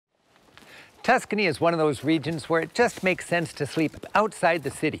Tuscany is one of those regions where it just makes sense to sleep outside the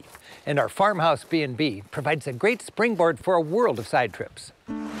city, and our farmhouse B&B provides a great springboard for a world of side trips.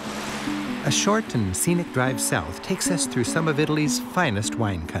 A short and scenic drive south takes us through some of Italy's finest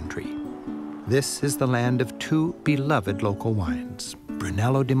wine country. This is the land of two beloved local wines,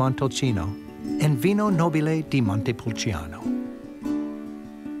 Brunello di Montalcino and Vino Nobile di Montepulciano.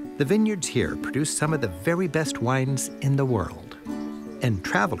 The vineyards here produce some of the very best wines in the world, and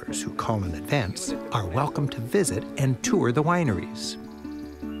travelers who call in advance are welcome to visit and tour the wineries.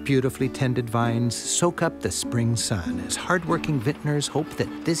 Beautifully tended vines soak up the spring sun as hardworking vintners hope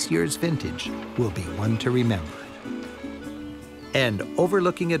that this year's vintage will be one to remember. And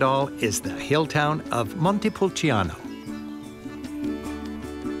overlooking it all is the hill town of Montepulciano.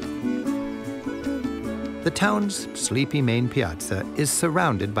 The town's sleepy main piazza is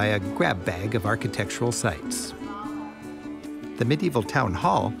surrounded by a grab bag of architectural sites. The medieval town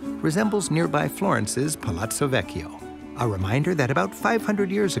hall resembles nearby Florence's Palazzo Vecchio, a reminder that about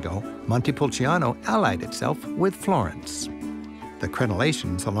 500 years ago, Montepulciano allied itself with Florence. The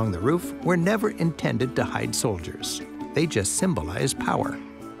crenellations along the roof were never intended to hide soldiers. They just symbolize power.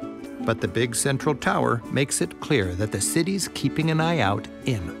 But the big central tower makes it clear that the city's keeping an eye out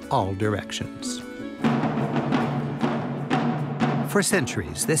in all directions. For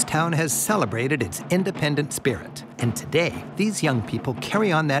centuries, this town has celebrated its independent spirit. And today, these young people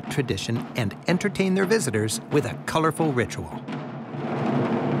carry on that tradition and entertain their visitors with a colorful ritual.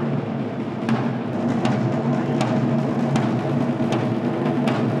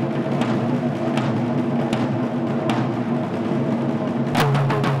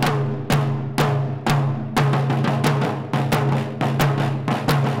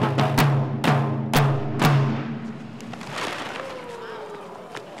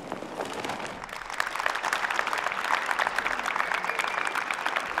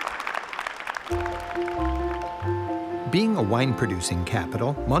 Being a wine-producing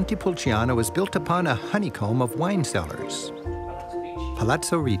capital, Montepulciano is built upon a honeycomb of wine cellars.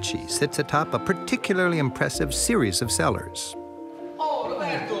 Palazzo Ricci sits atop a particularly impressive series of cellars.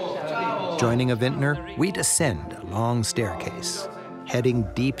 Joining a vintner, we descend a long staircase. Heading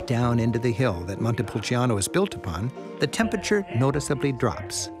deep down into the hill that Montepulciano is built upon, the temperature noticeably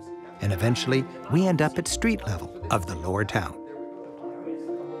drops, and eventually we end up at street level of the lower town.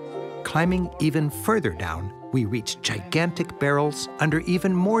 Climbing even further down, we reach gigantic barrels under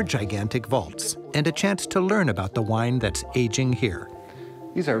even more gigantic vaults, and a chance to learn about the wine that's aging here.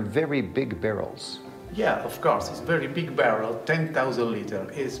 These are very big barrels. Yeah, of course, it's very big barrel, 10,000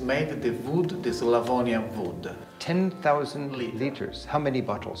 liters. It's made the wood, the Slavonian wood. 10,000 liters. How many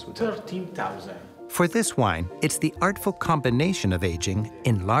bottles would that? 13,000. For this wine, it's the artful combination of aging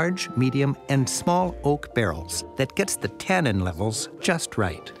in large, medium, and small oak barrels that gets the tannin levels just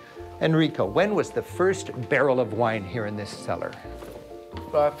right. Enrico, when was the first barrel of wine here in this cellar?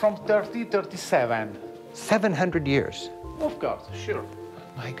 From 37. 700 years. Of course, sure.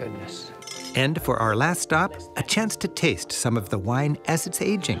 My goodness. And for our last stop, a chance to taste some of the wine as it's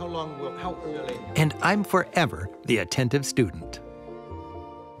aging. How old? And I'm forever the attentive student.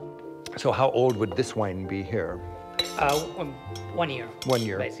 So how old would this wine be here? 1 year. 1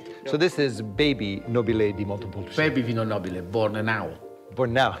 year. Basically. So this is baby Nobile di Montepulciano. Baby Vino Nobile, born now.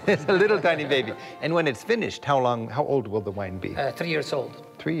 Born now. It's a little tiny baby. And when it's finished, how old will the wine be? 3 years old.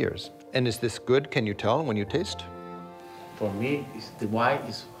 3 years. And is this good? Can you tell when you taste? For me, the wine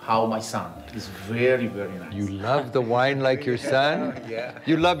is how my son. It's very, very nice. You love the wine like your son? Yeah.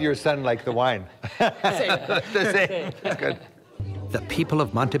 You love your son like the wine. Same. The same. Good. The people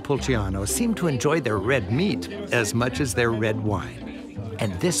of Montepulciano seem to enjoy their red meat as much as their red wine.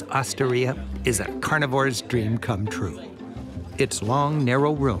 And this osteria is a carnivore's dream come true. Its long,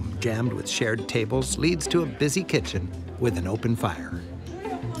 narrow room, jammed with shared tables, leads to a busy kitchen with an open fire.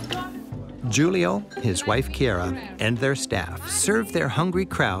 Giulio, his wife Chiara, and their staff serve their hungry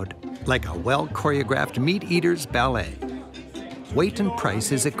crowd like a well-choreographed meat-eater's ballet. Weight and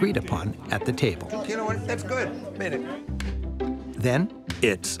price is agreed upon at the table. You know what? That's good. Made it. Then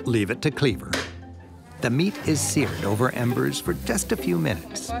it's leave it to cleaver. The meat is seared over embers for just a few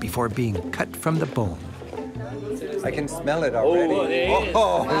minutes before being cut from the bone. I can smell it already.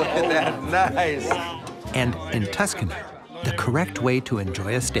 Oh, look at that. Nice. And in Tuscany, the correct way to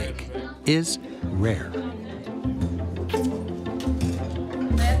enjoy a steak is rare.